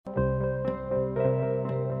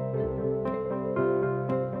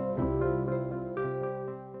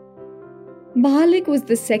Bhalik was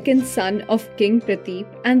the second son of King Prateep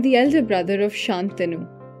and the elder brother of Shantanu.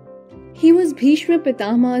 He was Bhishma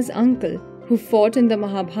Pitamaha's uncle who fought in the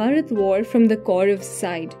Mahabharata war from the Kaurav's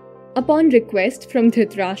side, upon request from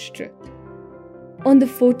Dhritarashtra. On the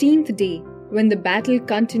 14th day, when the battle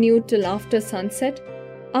continued till after sunset,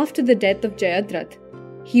 after the death of Jayadrath,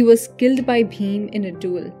 he was killed by Bhima in a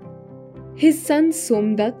duel. His son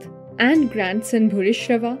Somdatta and grandson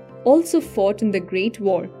Bhurishrava also fought in the Great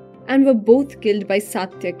War and were both killed by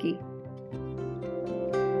Satyaki.